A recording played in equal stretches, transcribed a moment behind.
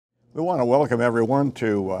We want to welcome everyone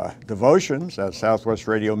to Devotions at Southwest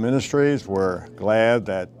Radio Ministries. We're glad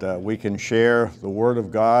that we can share the Word of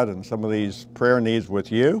God and some of these prayer needs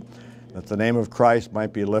with you, that the name of Christ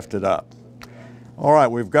might be lifted up. All right,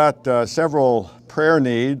 we've got several prayer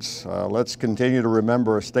needs. Let's continue to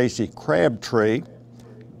remember Stacy Crabtree.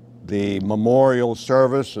 The memorial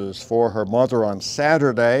service is for her mother on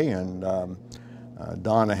Saturday, and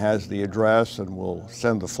Donna has the address and will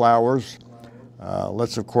send the flowers.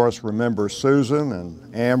 Let's, of course, remember Susan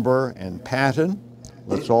and Amber and Patton.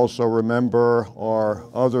 Let's also remember our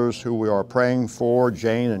others who we are praying for,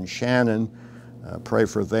 Jane and Shannon. Pray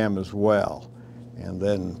for them as well. And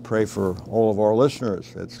then pray for all of our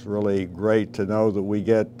listeners. It's really great to know that we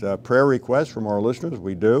get prayer requests from our listeners.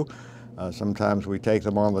 We do. Sometimes we take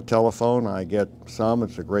them on the telephone. I get some.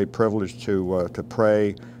 It's a great privilege to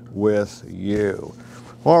pray with you.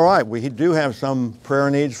 All right, we do have some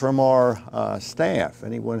prayer needs from our staff.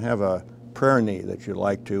 Anyone have a prayer need that you'd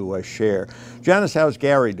like to share? Janice, how's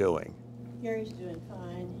Gary doing? Gary's doing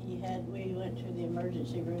fine. We went to the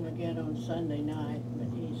emergency room again on Sunday night,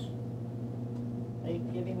 but they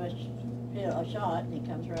give him a shot and he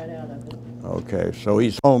comes right out of it. Okay, so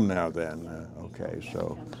he's home now then. Okay,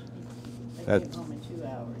 so that's home in 2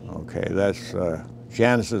 hours. Okay, that's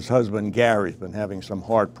Janice's husband Gary's been having some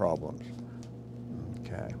heart problems.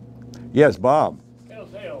 Okay. Yes, Bob.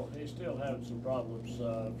 He's still having some problems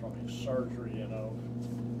from his surgery, and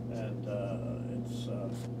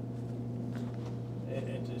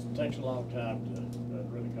it just takes a long time to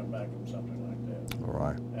really come back from something like that. All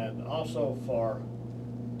right. And also for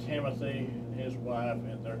Timothy, his wife,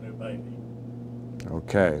 and their new baby.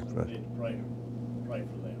 Okay. So we need to pray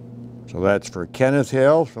for them. So that's for Kenneth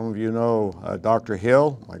Hill. Some of you know Dr.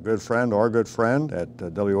 Hill, my good friend, our good friend at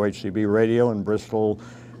WHCB Radio in Bristol,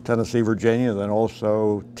 Tennessee, Virginia. Then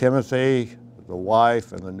also Timothy, the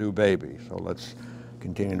wife, and the new baby. So let's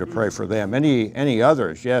continue to pray for them. Any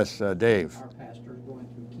others? Yes, Dave. Our pastor is going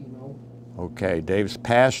through chemo. Okay, Dave's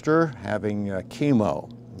pastor having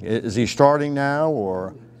chemo. Is he starting now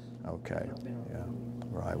or? Okay, yeah,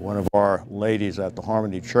 right. One of our ladies at the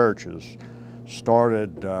Harmony Church has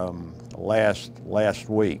started last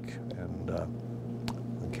week. And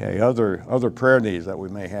okay, other prayer needs that we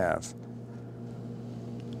may have.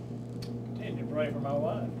 Continue to pray for my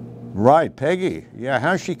wife. Right, Peggy. Yeah,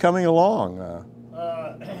 how's she coming along?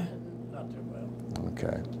 Not too well.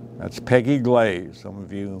 Okay, that's Peggy Glaze. Some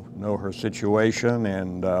of you know her situation.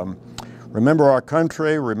 And remember our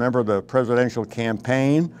country, remember the presidential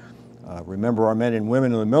campaign, remember our men and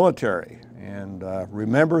women in the military, and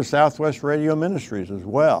remember Southwest Radio Ministries as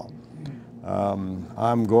well.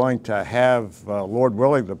 I'm going to have, Lord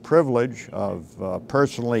willing, the privilege of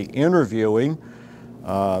personally interviewing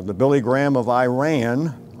the Billy Graham of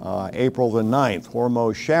Iran, April the 9th.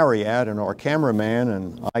 Hormoz Shariat and our cameraman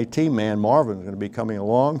and IT man, Marvin, is going to be coming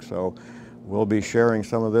along, so we'll be sharing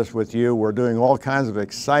some of this with you. We're doing all kinds of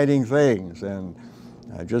exciting things, and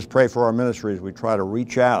just pray for our ministries. We try to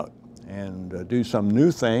reach out and do some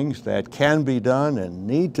new things that can be done and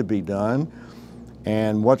need to be done.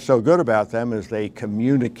 And what's so good about them is they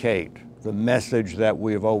communicate the message that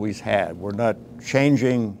we've always had. We're not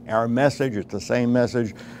changing our message, it's the same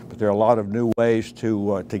message, but there are a lot of new ways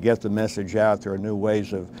to get the message out. There are new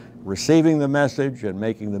ways of receiving the message and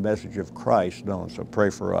making the message of Christ known, so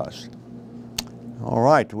pray for us. All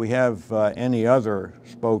right, do we have any other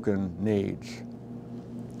spoken needs?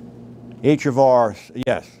 Each of our,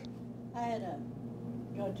 yes? I had to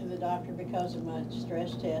go to the doctor because of my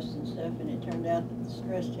stress test and stuff, and it turned out that the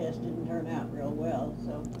stress test didn't turn out real well,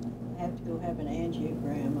 so I have to go have an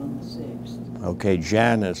angiogram on the 6th. Okay,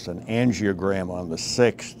 Janice, an angiogram on the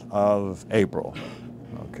 6th of April.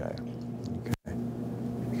 Okay.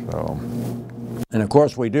 So, and of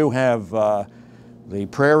course we do have the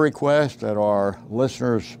prayer requests that our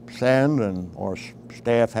listeners send, and our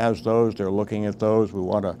staff has those. They're looking at those. We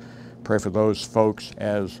want to pray for those folks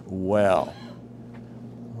as well.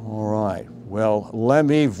 All right. Well, let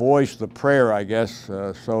me voice the prayer, I guess,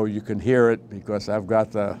 so you can hear it, because I've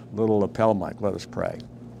got the little lapel mic. Let us pray.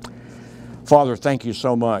 Father, thank you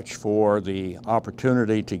so much for the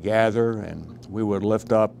opportunity to gather, and we would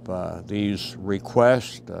lift up these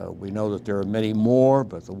requests. We know that there are many more,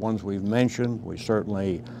 but the ones we've mentioned, we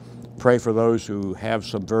certainly pray for those who have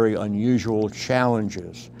some very unusual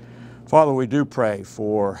challenges. Father, we do pray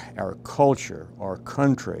for our culture, our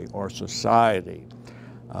country, our society.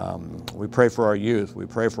 We pray for our youth. We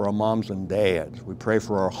pray for our moms and dads. We pray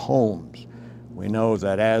for our homes. We know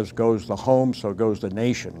that as goes the home, so goes the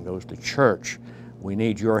nation, goes the church. We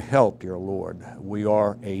need your help, dear Lord. We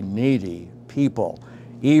are a needy people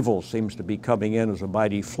Evil seems to be coming in as a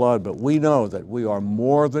mighty flood, but we know that we are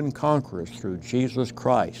more than conquerors through Jesus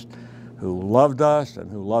Christ, who loved us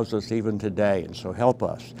and who loves us even today. And so help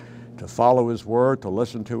us to follow His Word, to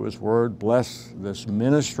listen to His Word. Bless this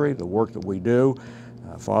ministry, the work that we do.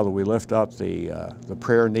 Father, we lift up the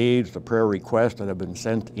prayer needs, the prayer requests that have been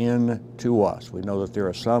sent in to us. We know that there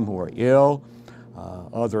are some who are ill,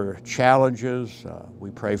 other challenges.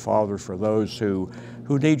 We pray, Father, for those who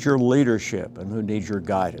need your leadership and who need your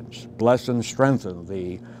guidance. Bless and strengthen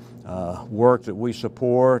the work that we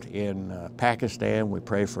support in Pakistan. We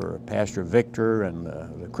pray for Pastor Victor and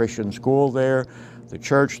the Christian school there, the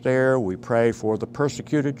church there. We pray for the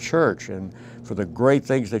persecuted church and for the great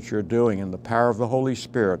things that you're doing in the power of the Holy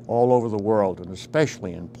Spirit all over the world, and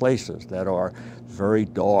especially in places that are very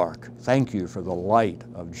dark. Thank you for the light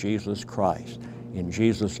of Jesus Christ. In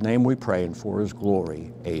Jesus' name we pray, and for His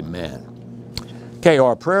glory, amen. Okay,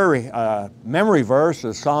 our prayer memory verse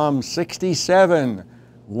is Psalm 67,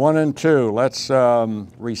 1 and 2. Let's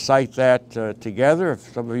recite that together.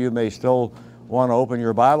 If some of you may still want to open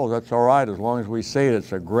your Bibles, that's all right, as long as we see it.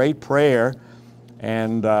 It's a great prayer,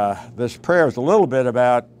 and this prayer is a little bit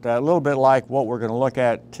like what we're going to look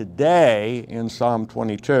at today in Psalm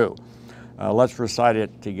 22. Let's recite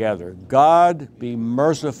it together. God, be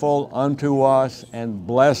merciful unto us and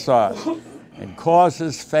bless us, and cause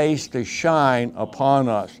His face to shine upon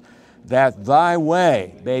us, that Thy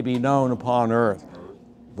way may be known upon earth,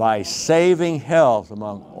 Thy saving health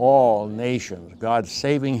among all nations. God's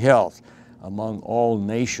saving health among all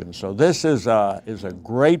nations. So this is a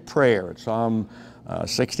great prayer. It's Psalm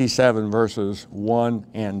 67 verses 1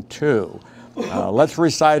 and 2. Let's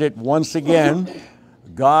recite it once again.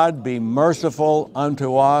 God, be merciful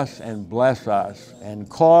unto us and bless us, and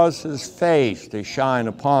cause His face to shine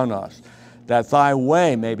upon us, that Thy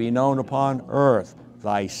way may be known upon earth,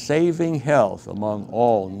 Thy saving health among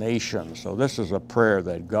all nations. So this is a prayer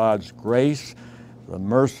that God's grace, the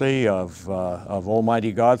mercy of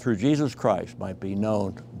Almighty God through Jesus Christ might be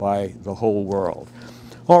known by the whole world.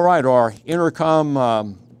 All right, our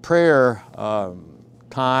intercom prayer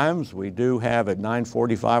times, we do have at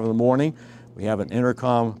 9:45 in the morning. We have an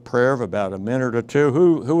intercom prayer of about a minute or two.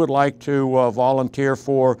 Who would like to volunteer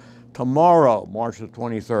for tomorrow, March the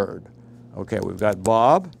 23rd? Okay, we've got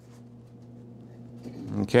Bob.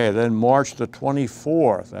 Okay, then March the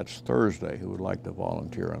 24th, that's Thursday. Who would like to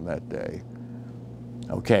volunteer on that day?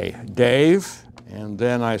 Okay, Dave. And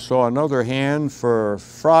then I saw another hand for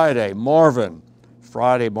Friday, Marvin.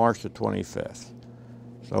 Friday, March the 25th.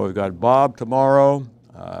 So we've got Bob tomorrow,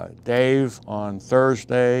 Dave on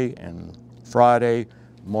Thursday, and Friday,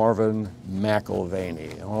 Marvin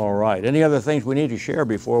McIlvaney. All right. Any other things we need to share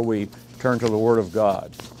before we turn to the Word of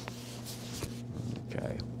God?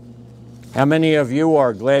 Okay. How many of you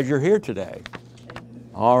are glad you're here today?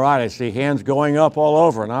 All right. I see hands going up all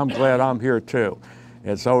over, and I'm glad I'm here too.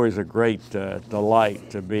 It's always a great delight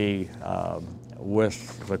to be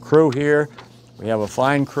with the crew here. We have a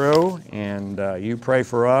fine crew, and you pray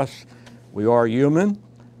for us. We are human.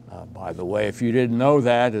 By the way, if you didn't know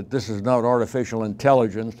that this is not artificial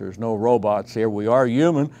intelligence, there's no robots here. We are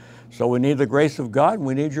human, so we need the grace of God, and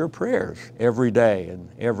we need your prayers every day and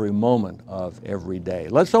every moment of every day.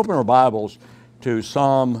 Let's open our Bibles to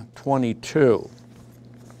Psalm 22.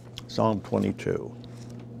 Psalm 22.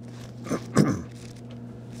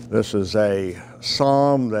 This is a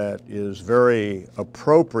psalm that is very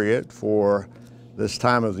appropriate for this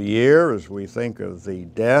time of the year as we think of the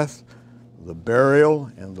death, the burial,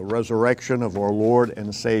 and the resurrection of our Lord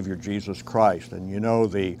and Savior Jesus Christ. And you know,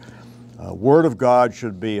 the Word of God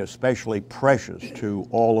should be especially precious to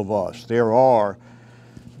all of us. There are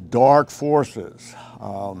dark forces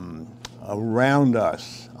around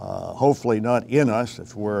us, hopefully not in us.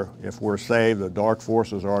 If we're saved, the dark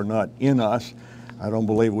forces are not in us. I don't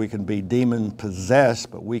believe we can be demon-possessed,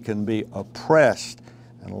 but we can be oppressed.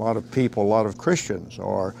 And a lot of people, a lot of Christians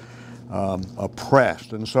are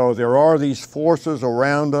oppressed. And so there are these forces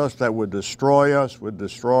around us that would destroy us, would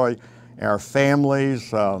destroy our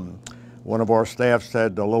families. One of our staff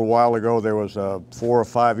said a little while ago there was a 4 or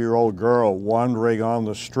 5 year old girl wandering on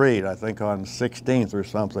the street, I think on 16th or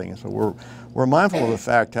something. And so we're mindful of the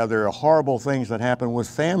fact how there are horrible things that happen with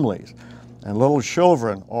families, and little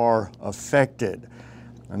children are affected.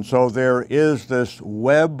 And so there is this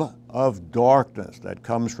web of darkness that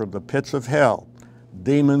comes from the pits of hell.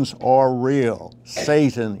 Demons are real.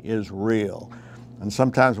 Satan is real. And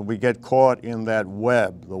sometimes when we get caught in that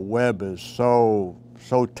web, the web is so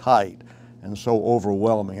tight and so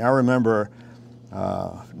overwhelming. I remember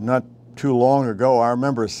not too long ago, I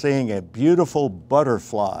remember seeing a beautiful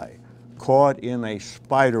butterfly caught in a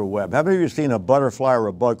spider web. How many of you have seen a butterfly or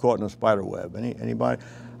a bug caught in a spider web? Anybody?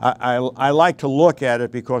 I like to look at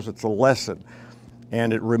it because it's a lesson,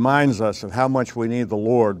 and it reminds us of how much we need the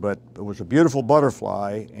Lord. But it was a beautiful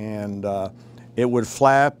butterfly, and it would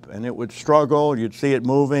flap and it would struggle. You'd see it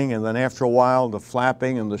moving, and then after a while, the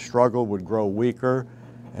flapping and the struggle would grow weaker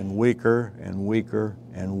and weaker and weaker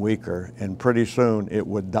and weaker, and pretty soon it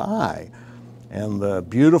would die. And the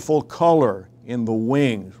beautiful color in the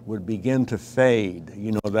wings would begin to fade.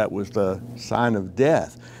 You know, that was the sign of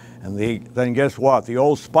death. And then guess what? The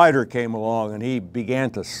old spider came along and he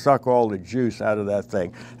began to suck all the juice out of that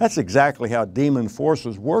thing. That's exactly how demon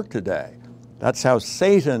forces work today. That's how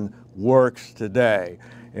Satan works today.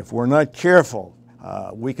 If we're not careful,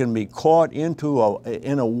 we can be caught in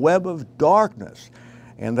a web of darkness.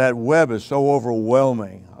 And that web is so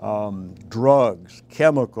overwhelming. Drugs,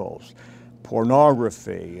 chemicals,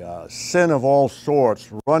 pornography, sin of all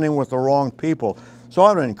sorts, running with the wrong people. So I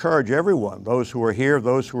want to encourage everyone, those who are here,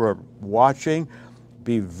 those who are watching,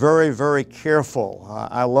 be very, very careful.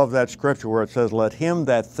 I love that scripture where it says, "Let him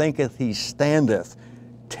that thinketh he standeth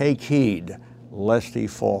take heed, lest he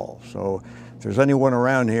fall." So if there's anyone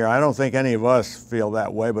around here, I don't think any of us feel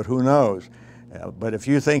that way, but who knows? But if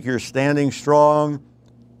you think you're standing strong,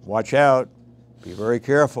 watch out. Be very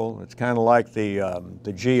careful. It's kind of like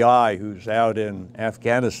the GI who's out in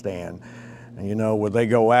Afghanistan. And you know, where they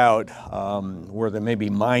go out, where there may be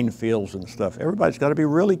minefields and stuff, everybody's got to be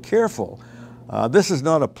really careful. This is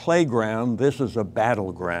not a playground. This is a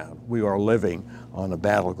battleground. We are living on a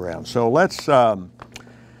battleground. So let's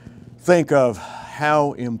think of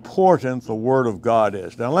how important the Word of God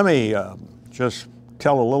is. Now, let me just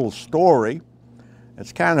tell a little story.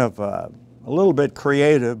 It's kind of a little bit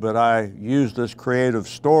creative, but I use this creative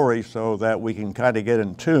story so that we can kind of get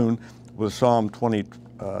in tune with Psalm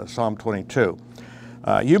 22.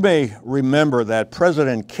 You may remember that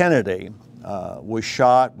President Kennedy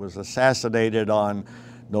was assassinated on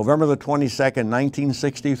November the 22nd,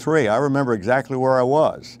 1963. I remember exactly where I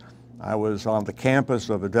was. I was on the campus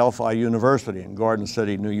of Adelphi University in Garden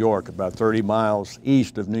City, New York, about 30 miles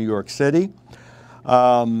east of New York City.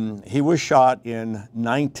 He was shot in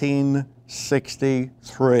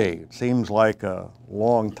 1963. It seems like a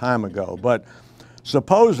long time ago, but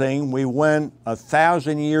supposing we went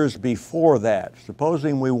 1,000 years before that,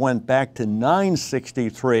 supposing we went back to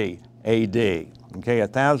 963 AD, okay,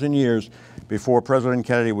 1,000 years before President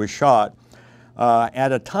Kennedy was shot,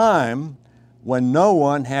 at a time when no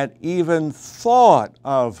one had even thought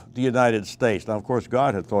of the United States. Now, of course,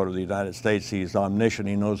 God had thought of the United States. He's omniscient.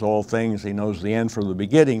 He knows all things. He knows the end from the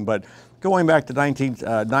beginning. But going back to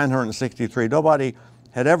 963, nobody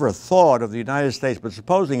had ever thought of the United States. But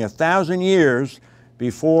supposing 1,000 years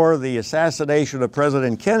before the assassination of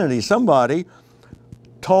President Kennedy, somebody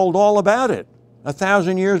told all about it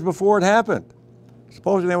 1,000 years before it happened.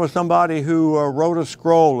 Supposing there was somebody who wrote a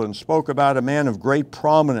scroll and spoke about a man of great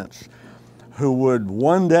prominence who would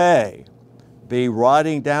one day be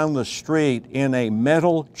riding down the street in a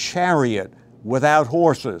metal chariot without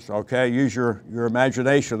horses, okay? Use your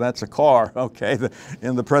imagination, that's a car, okay,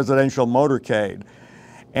 in the presidential motorcade.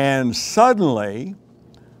 And suddenly,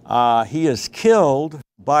 he is killed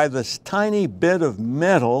by this tiny bit of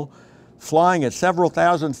metal flying at several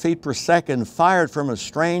thousand feet per second, fired from a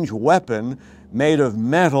strange weapon made of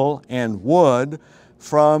metal and wood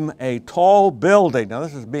from a tall building. Now,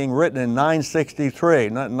 this is being written in 963,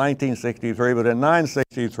 not in 1963, but in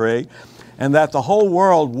 963, and that the whole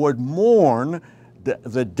world would mourn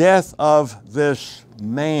the death of this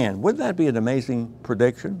man. Wouldn't that be an amazing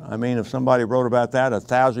prediction? I mean, if somebody wrote about that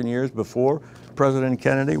 1,000 years before President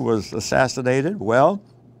Kennedy was assassinated, well,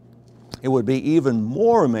 it would be even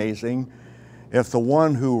more amazing if the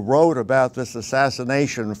one who wrote about this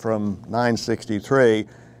assassination from 963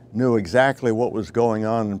 knew exactly what was going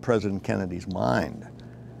on in President Kennedy's mind,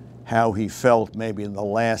 how he felt maybe in the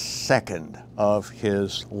last second of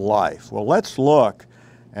his life. Well, let's look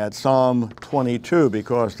at Psalm 22,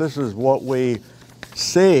 because this is what we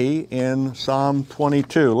see in Psalm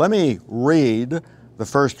 22. Let me read the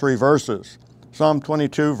first three verses. Psalm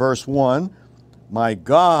 22, verse 1, my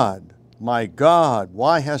God,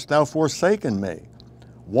 why hast thou forsaken me?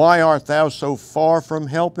 Why art thou so far from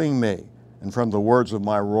helping me and from the words of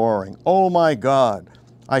my roaring? O my God,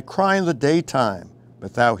 I cry in the daytime,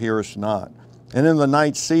 but thou hearest not, and in the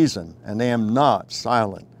night season, and am not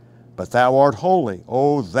silent. But thou art holy,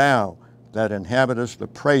 O thou that inhabitest the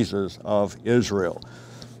praises of Israel.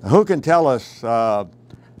 Now, who can tell us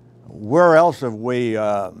where else have we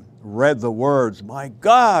read the words, my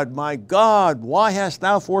God, why hast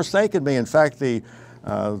thou forsaken me? In fact, the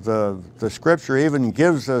The scripture even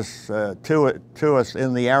gives us to us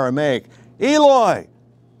in the Aramaic, Eloi,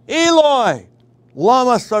 Eloi,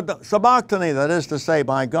 lama sabachthani, that is to say,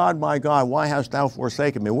 my God, why hast thou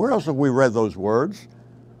forsaken me? Where else have we read those words?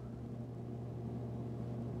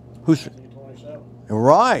 Matthew 27.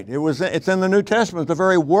 Right, it's in the New Testament, the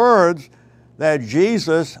very words that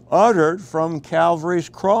Jesus uttered from Calvary's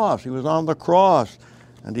cross. He was on the cross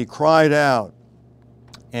and he cried out,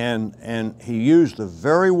 and he used the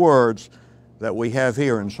very words that we have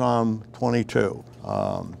here in Psalm 22.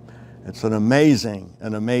 It's an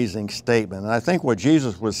amazing statement. And I think what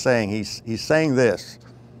Jesus was saying, he's saying this: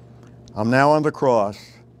 I'm now on the cross.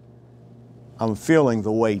 I'm feeling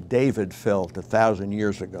the way David felt 1,000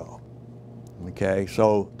 years ago. Okay,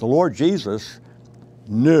 so the Lord Jesus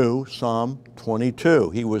knew Psalm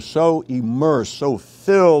 22. He was so immersed, so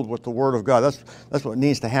filled with the Word of God. That's what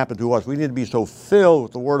needs to happen to us. We need to be so filled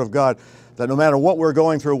with the Word of God that no matter what we're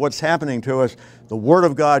going through, what's happening to us, the Word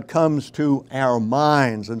of God comes to our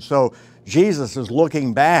minds. And so Jesus is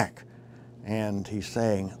looking back and he's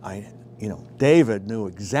saying, David knew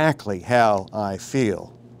exactly how I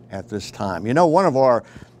feel at this time. You know,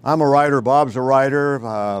 I'm a writer, Bob's a writer,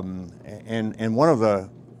 and one of the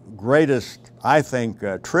greatest, I think,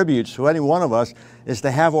 tributes to any one of us is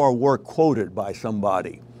to have our work quoted by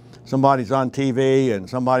somebody. Somebody's on TV and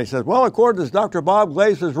somebody says, well, according to Dr. Bob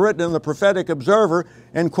Glaze has written in the Prophetic Observer,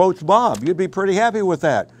 and quotes Bob. You'd be pretty happy with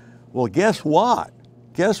that. Well, guess what?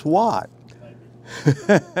 Guess what?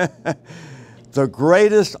 The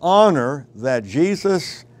greatest honor that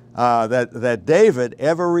that David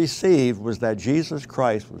ever received was that Jesus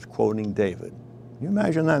Christ was quoting David. Can you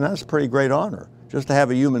imagine that? That's a pretty great honor. Just to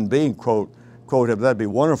have a human being quote him, that'd be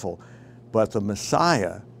wonderful. But the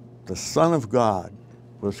Messiah, the Son of God,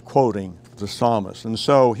 was quoting the psalmist. And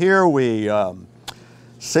so here we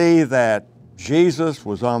see that Jesus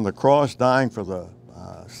was on the cross dying for the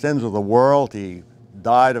sins of the world. He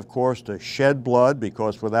died, of course, to shed blood,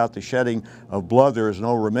 because without the shedding of blood there is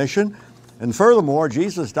no remission. And furthermore,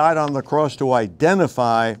 Jesus died on the cross to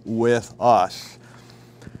identify with us.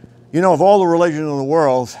 You know, of all the religions in the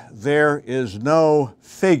world, there is no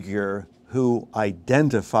figure who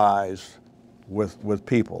identifies with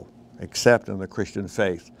people except in the Christian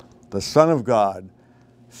faith. The Son of God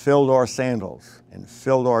filled our sandals and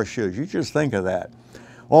filled our shoes. You just think of that.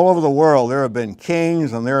 All over the world, there have been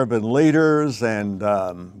kings and there have been leaders, and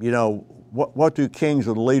what do kings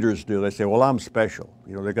and leaders do? They say, well, I'm special.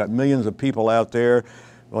 You know, they've got millions of people out there.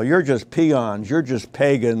 Well, you're just peons, you're just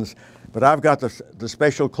pagans, but I've got the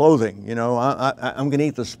special clothing. You know, I'm going to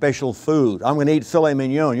eat the special food. I'm going to eat filet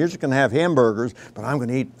mignon. You're just going to have hamburgers, but I'm going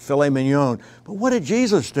to eat filet mignon. But what did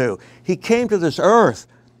Jesus do? He came to this earth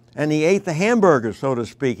and he ate the hamburgers, so to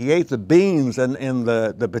speak. He ate the beans and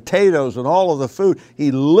the potatoes and all of the food.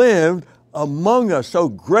 He lived among us. So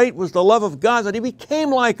great was the love of God that he became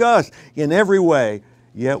like us in every way,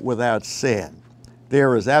 yet without sin.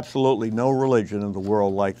 There is absolutely no religion in the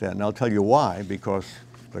world like that. And I'll tell you why: because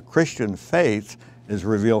the Christian faith is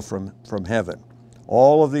revealed from heaven.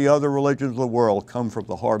 All of the other religions of the world come from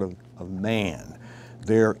the heart of man.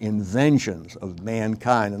 They're inventions of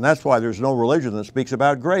mankind. And that's why there's no religion that speaks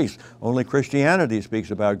about grace. Only Christianity speaks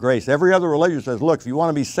about grace. Every other religion says, look, if you want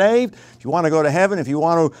to be saved, if you want to go to heaven, if you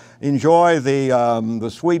want to enjoy the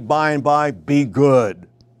sweet by and by, be good.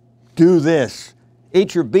 Do this.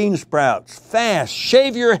 Eat your bean sprouts. Fast.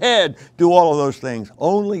 Shave your head. Do all of those things.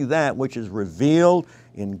 Only that which is revealed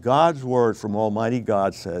in God's word from Almighty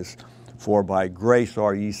God says, for by grace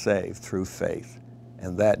are ye saved through faith.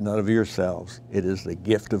 And that not of yourselves, it is the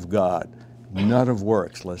gift of God, not of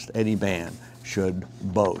works, lest any man should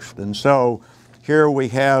boast. And so here we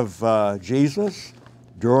have Jesus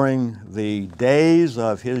during the days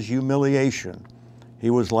of his humiliation. He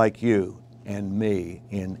was like you and me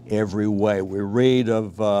in every way. We read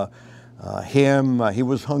of him, he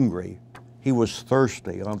was hungry, he was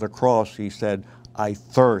thirsty. On the cross he said, I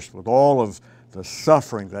thirst. With all of the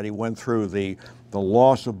suffering that he went through, the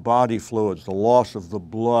loss of body fluids, the loss of the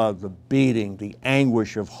blood, the beating, the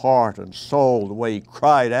anguish of heart and soul, the way he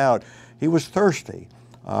cried out, he was thirsty.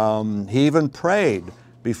 He even prayed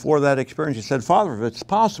before that experience. He said, Father, if it's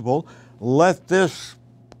possible, let this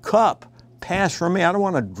cup pass from me. I don't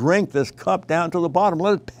want to drink this cup down to the bottom.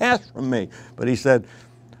 Let it pass from me. But he said,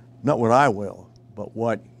 not what I will, but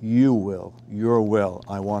what you will, your will,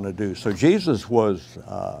 I want to do. So Jesus was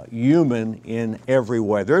human in every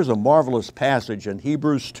way. There's a marvelous passage in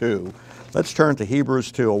Hebrews 2. Let's turn to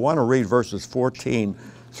Hebrews 2. I want to read verses 14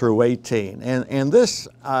 through 18. And this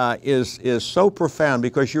is so profound,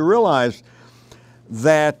 because you realize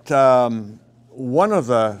that one of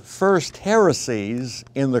the first heresies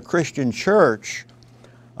in the Christian church,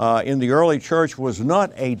 in the early church, was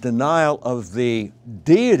not a denial of the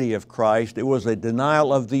deity of Christ, it was a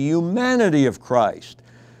denial of the humanity of Christ.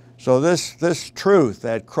 So this truth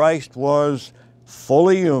that Christ was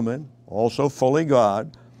fully human, also fully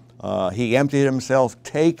God, he emptied himself,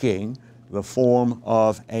 taking the form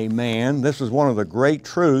of a man. This is one of the great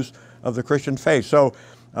truths of the Christian faith. So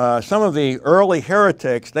some of the early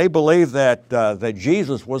heretics, they believed that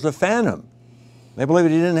Jesus was a phantom. They believed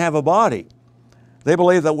that he didn't have a body. They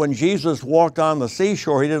believed that when Jesus walked on the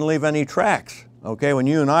seashore, he didn't leave any tracks. Okay, when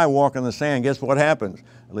you and I walk in the sand, guess what happens?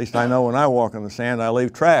 At least I know when I walk in the sand, I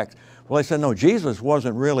leave tracks. Well, they said, no, Jesus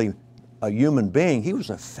wasn't really a human being. He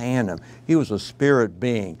was a phantom. He was a spirit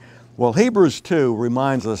being. Well, Hebrews 2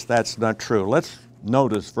 reminds us that's not true. Let's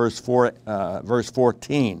notice verse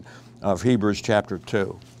 14 of Hebrews chapter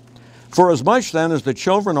 2. For as much then as the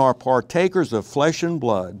children are partakers of flesh and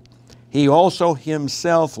blood, he also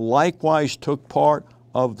himself likewise took part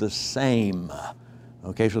of the same.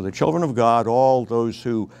 Okay, so the children of God, all those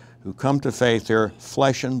who come to faith, they're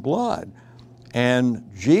flesh and blood. And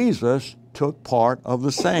Jesus took part of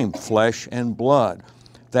the same, flesh and blood,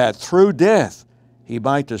 that through death he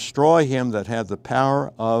might destroy him that had the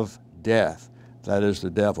power of death, that is the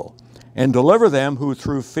devil, and deliver them who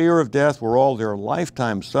through fear of death were all their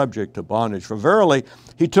lifetime subject to bondage. For verily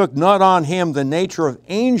he took not on him the nature of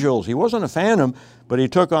angels. He wasn't a phantom, but he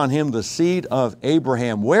took on him the seed of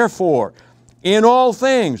Abraham. Wherefore, in all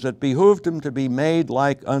things it behooved him to be made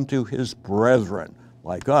like unto his brethren,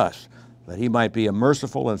 like us, that he might be a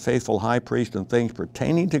merciful and faithful high priest in things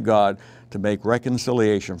pertaining to God, to make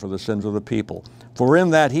reconciliation for the sins of the people. For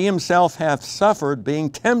in that he himself hath suffered, being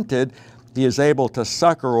tempted, he is able to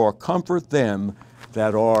succor or comfort them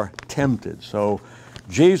that are tempted. So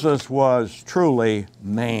Jesus was truly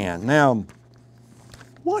man. Now,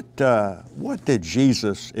 what did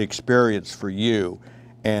Jesus experience for you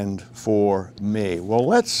and for me? Well,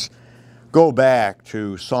 let's go back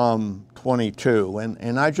to Psalm 22,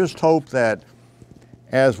 and I just hope that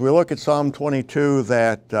as we look at Psalm 22,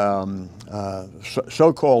 that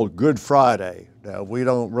so-called Good Friday, we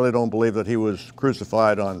really don't believe that he was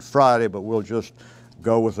crucified on Friday, but we'll just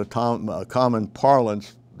go with the common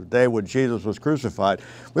parlance, the day when Jesus was crucified.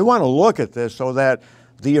 We want to look at this so that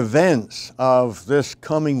the events of this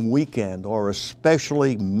coming weekend are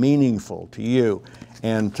especially meaningful to you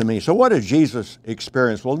and to me. So what did Jesus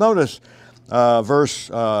experience? Well, notice verse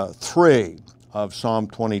 3 of Psalm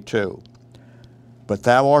 22. But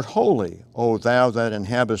thou art holy, O thou that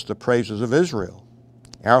inhabitest the praises of Israel.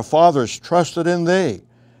 Our fathers trusted in thee.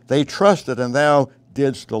 They trusted, and thou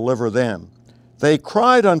didst deliver them. They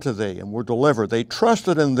cried unto thee, and were delivered. They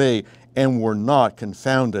trusted in thee, and were not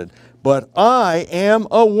confounded. But I am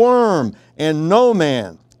a worm, and no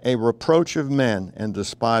man, a reproach of men, and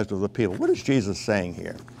despised of the people. What is Jesus saying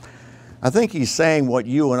here? I think he's saying what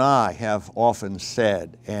you and I have often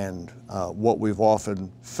said, and what we've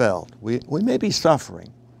often felt. We may be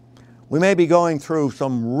suffering. We may be going through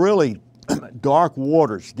some really dark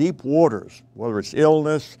waters, deep waters, whether it's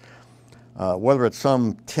illness, whether it's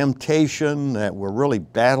some temptation that we're really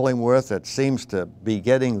battling with that seems to be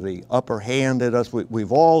getting the upper hand at us.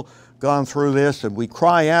 We've all gone through this, and we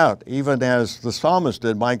cry out, even as the psalmist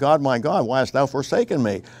did, my God, why hast thou forsaken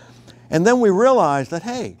me? And then we realize that,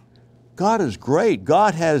 hey, God is great.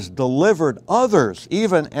 God has delivered others,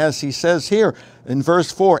 even as he says here in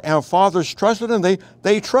verse 4, our fathers trusted in thee.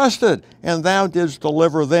 They trusted, and thou didst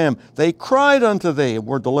deliver them. They cried unto thee, and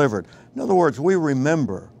were delivered. In other words, we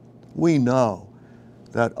remember, we know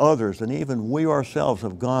that others, and even we ourselves,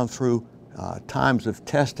 have gone through times of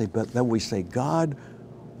testing, but then we say, God,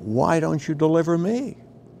 why don't you deliver me?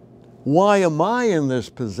 Why am I in this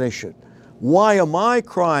position? Why am I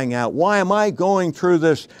crying out? Why am I going through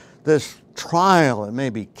this trial? It may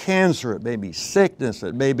be cancer, it may be sickness,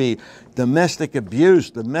 it may be domestic abuse,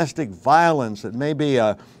 domestic violence, it may be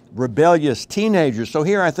a rebellious teenager. So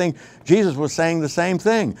here I think Jesus was saying the same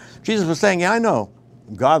thing. Jesus was saying, yeah, I know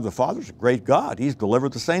God the Father's a great God. He's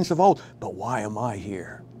delivered the saints of old, but why am I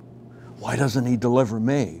here? Why doesn't he deliver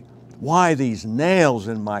me? Why these nails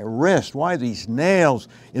in my wrist? Why these nails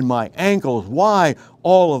in my ankles? Why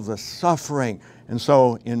all of the suffering? And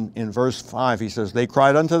so in verse 5, he says, they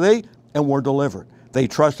cried unto thee and were delivered. They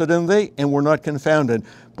trusted in thee and were not confounded.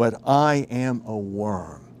 But I am a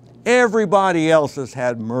worm. Everybody else has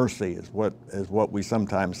had mercy, is what we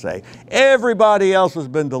sometimes say. Everybody else has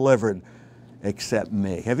been delivered except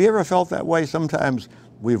me. Have you ever felt that way? Sometimes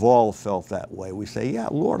we've all felt that way. We say, yeah,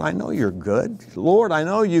 Lord, I know you're good. Lord, I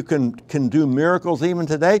know you can do miracles even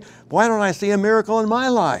today. Why don't I see a miracle in my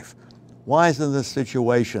life? Why isn't this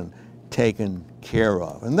situation taken care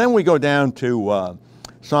of? And then we go down to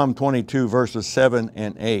Psalm 22, verses 7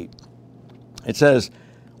 and 8. It says,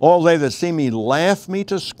 all they that see me laugh me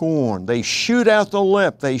to scorn. They shoot out the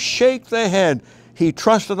lip. They shake the head. He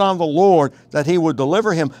trusted on the Lord that he would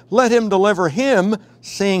deliver him. Let him deliver him,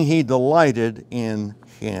 seeing he delighted in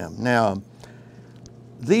him. Now,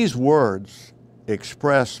 these words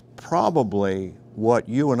express probably what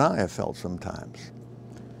you and I have felt sometimes.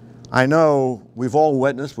 I know we've all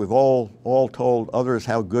witnessed, we've all told others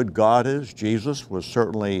how good God is. Jesus was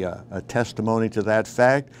certainly a testimony to that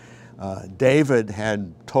fact. David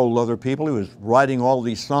had told other people, he was writing all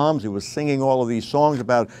these psalms, he was singing all of these songs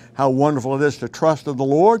about how wonderful it is to trust in the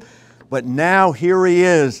Lord. But now here he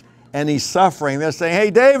is, and he's suffering. They're saying, hey,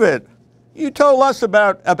 David, you told us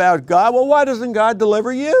about God. Well, why doesn't God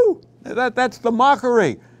deliver you? That's the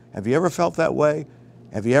mockery. Have you ever felt that way?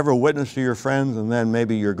 Have you ever witnessed to your friends and then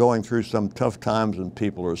maybe you're going through some tough times and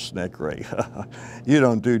people are snickering? You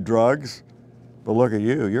don't do drugs. But look at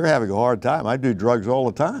you, you're having a hard time. I do drugs all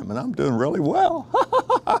the time and I'm doing really well.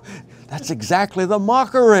 That's exactly the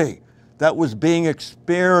mockery that was being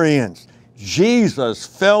experienced. Jesus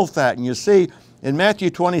felt that. And you see, in Matthew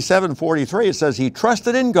 27:43, it says, he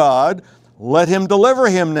trusted in God, let him deliver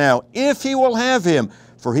him now, if he will have him.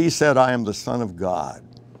 For he said, I am the Son of God.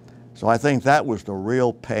 So I think that was the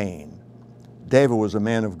real pain. David was a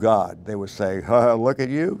man of God. They would say, look at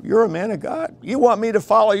you, you're a man of God. You want me to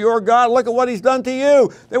follow your God? Look at what he's done to you.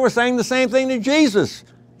 They were saying the same thing to Jesus.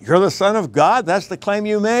 You're the Son of God? That's the claim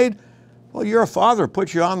you made? Well, your Father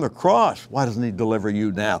put you on the cross. Why doesn't he deliver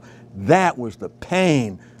you now? That was the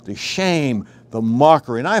pain, the shame, the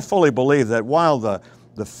mockery. And I fully believe that while the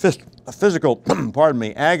physical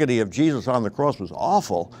agony of Jesus on the cross was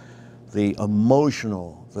awful, the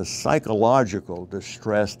emotional, the psychological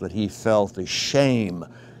distress that he felt, the shame,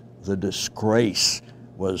 the disgrace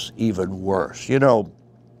was even worse. You know,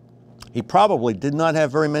 he probably did not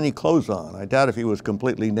have very many clothes on. I doubt if he was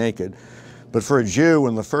completely naked. But for a Jew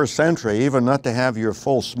in the first century, even not to have your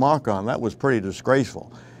full smock on, that was pretty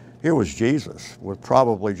disgraceful. Here was Jesus with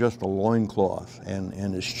probably just a loincloth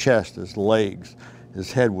and his chest, his legs,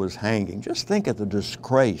 his head was hanging. Just think of the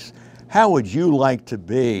disgrace. How would you like to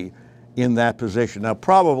be in that position? Now,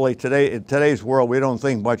 probably today, in today's world, we don't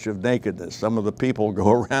think much of nakedness. Some of the people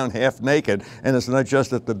go around half naked, and it's not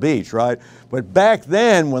just at the beach, right? But back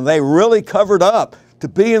then, when they really covered up, to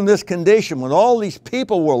be in this condition, when all these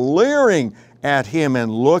people were leering at him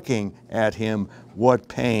and looking at him, what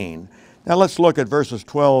pain. Now let's look at verses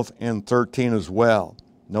 12 and 13 as well.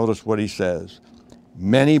 Notice what he says.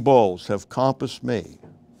 Many bulls have compassed me.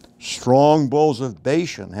 Strong bulls of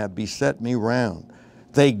Bashan have beset me round.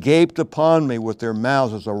 They gaped upon me with their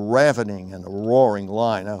mouths as a ravening and a roaring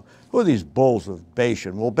lion. Now, who are these bulls of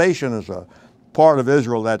Bashan? Well, Bashan is a part of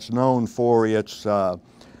Israel that's known for its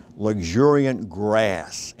luxuriant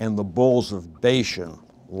grass. And the bulls of Bashan,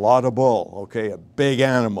 a lot of bull, okay, a big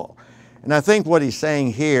animal. And I think what he's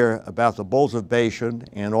saying here about the bulls of Bashan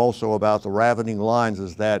and also about the ravening lions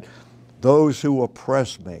is that those who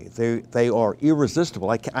oppress me, they are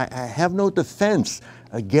irresistible. I have no defense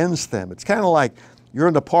against them. It's kind of like you're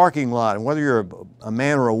in the parking lot, and whether you're a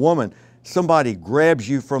man or a woman, somebody grabs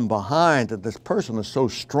you from behind, and this person is so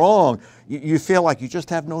strong, you feel like you just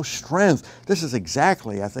have no strength. This is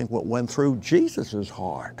exactly, I think, what went through Jesus'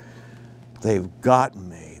 heart. They've gotten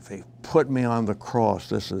me. They've put me on the cross.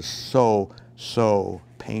 This is so, so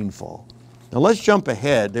painful. Now let's jump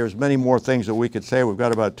ahead. There's many more things that we could say. We've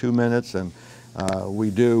got about 2 minutes, and we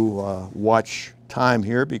do watch time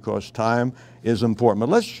here because time is important. But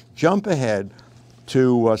let's jump ahead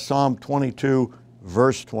to Psalm 22,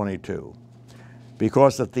 verse 22.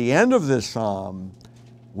 Because at the end of this psalm,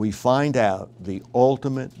 we find out the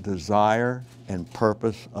ultimate desire and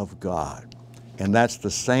purpose of God. And that's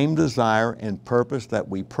the same desire and purpose that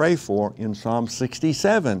we pray for in Psalm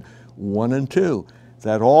 67, 1 and 2,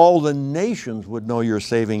 that all the nations would know your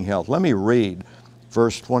saving health. Let me read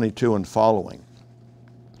verse 22 and following.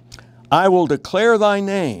 I will declare thy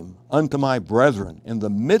name unto my brethren. In the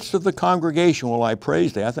midst of the congregation will I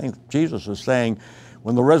praise thee. I think Jesus is saying,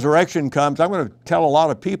 when the resurrection comes, I'm going to tell a lot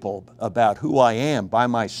of people about who I am by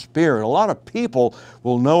my Spirit. A lot of people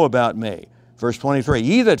will know about me. Verse 23,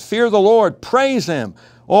 ye that fear the Lord, praise him.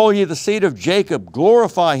 All ye the seed of Jacob,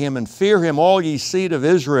 glorify him and fear him, all ye seed of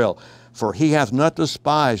Israel. For he hath not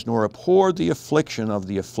despised nor abhorred the affliction of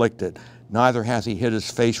the afflicted, neither hath he hid his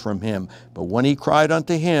face from him. But when he cried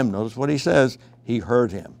unto him, notice what he says, he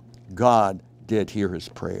heard him. God did hear his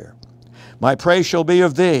prayer. My praise shall be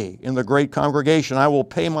of thee in the great congregation. I will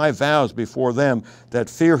pay my vows before them that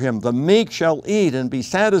fear him. The meek shall eat and be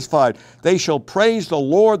satisfied. They shall praise the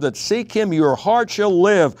Lord that seek him. Your heart shall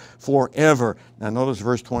live forever. Now notice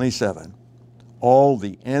verse 27. All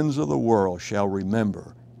the ends of the world shall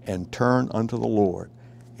remember and turn unto the Lord,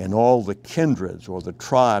 and all the kindreds or the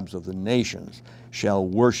tribes of the nations shall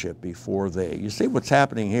worship before thee. You see what's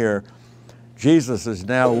happening here? Jesus is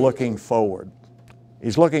now looking forward.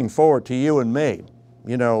 He's looking forward to you and me.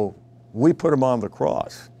 You know, we put him on the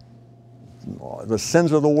cross. The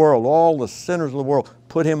sins of the world, all the sinners of the world,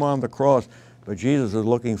 put him on the cross. But Jesus is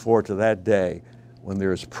looking forward to that day when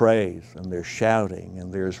there's praise and there's shouting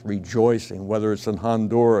and there's rejoicing, whether it's in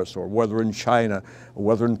Honduras or whether in China or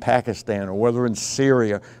whether in Pakistan or whether in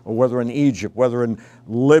Syria or whether in Egypt, whether in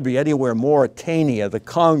Libya, anywhere, Mauritania, the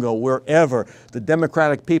Congo, wherever, the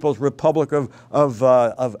Democratic People's Republic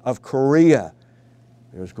of Korea.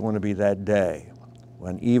 There's going to be that day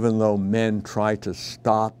when even though men try to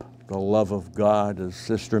stop the love of God, as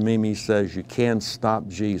Sister Mimi says, you can't stop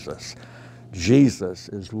Jesus. Jesus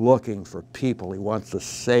is looking for people. He wants to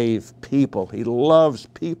save people. He loves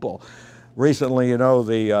people. Recently, you know,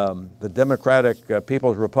 the Democratic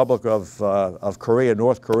People's Republic of Korea,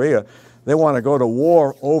 North Korea, they want to go to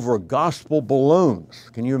war over gospel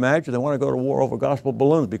balloons. Can you imagine? They want to go to war over gospel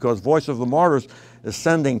balloons because Voice of the Martyrs is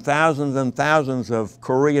sending thousands and thousands of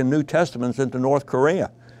Korean New Testaments into North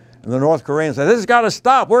Korea. And the North Koreans say, this has got to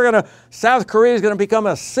stop. South Korea is going to become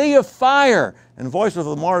a sea of fire. And Voice of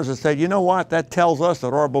the Martyrs has said, you know what? That tells us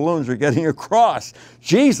that our balloons are getting across.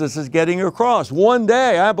 Jesus is getting across. One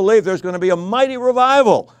day, I believe there's going to be a mighty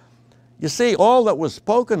revival. You see, all that was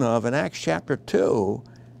spoken of in Acts chapter 2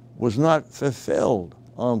 was not fulfilled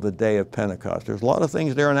on the day of Pentecost. There's a lot of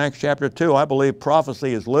things there in Acts chapter 2. I believe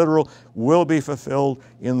prophecy is literal, will be fulfilled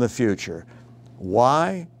in the future.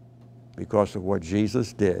 Why? Because of what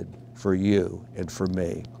Jesus did for you and for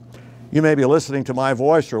me. You may be listening to my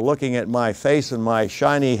voice or looking at my face and my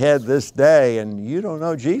shiny head this day, and you don't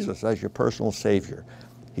know Jesus as your personal Savior.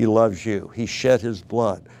 He loves you. He shed his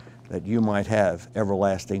blood that you might have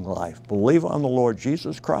everlasting life. Believe on the Lord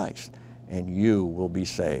Jesus Christ, and you will be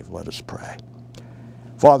saved. Let us pray.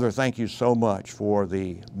 Father, thank you so much for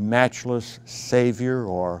the matchless Savior,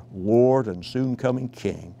 our Lord and soon coming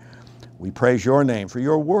King. We praise your name for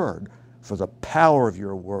your word, for the power of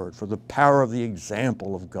your word, for the power of the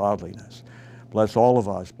example of godliness. Bless all of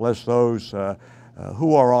us. Bless those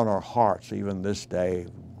who are on our hearts even this day.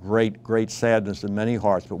 Great sadness in many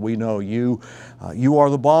hearts, but we know you are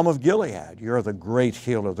the balm of Gilead. You're the great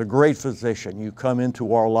healer, the great physician. You come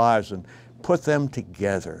into our lives and put them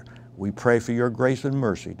together. We pray for your grace and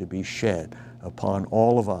mercy to be shed upon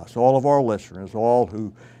all of us, all of our listeners, all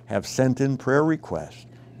who have sent in prayer requests.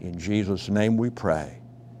 In Jesus' name we pray.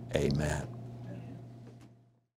 Amen.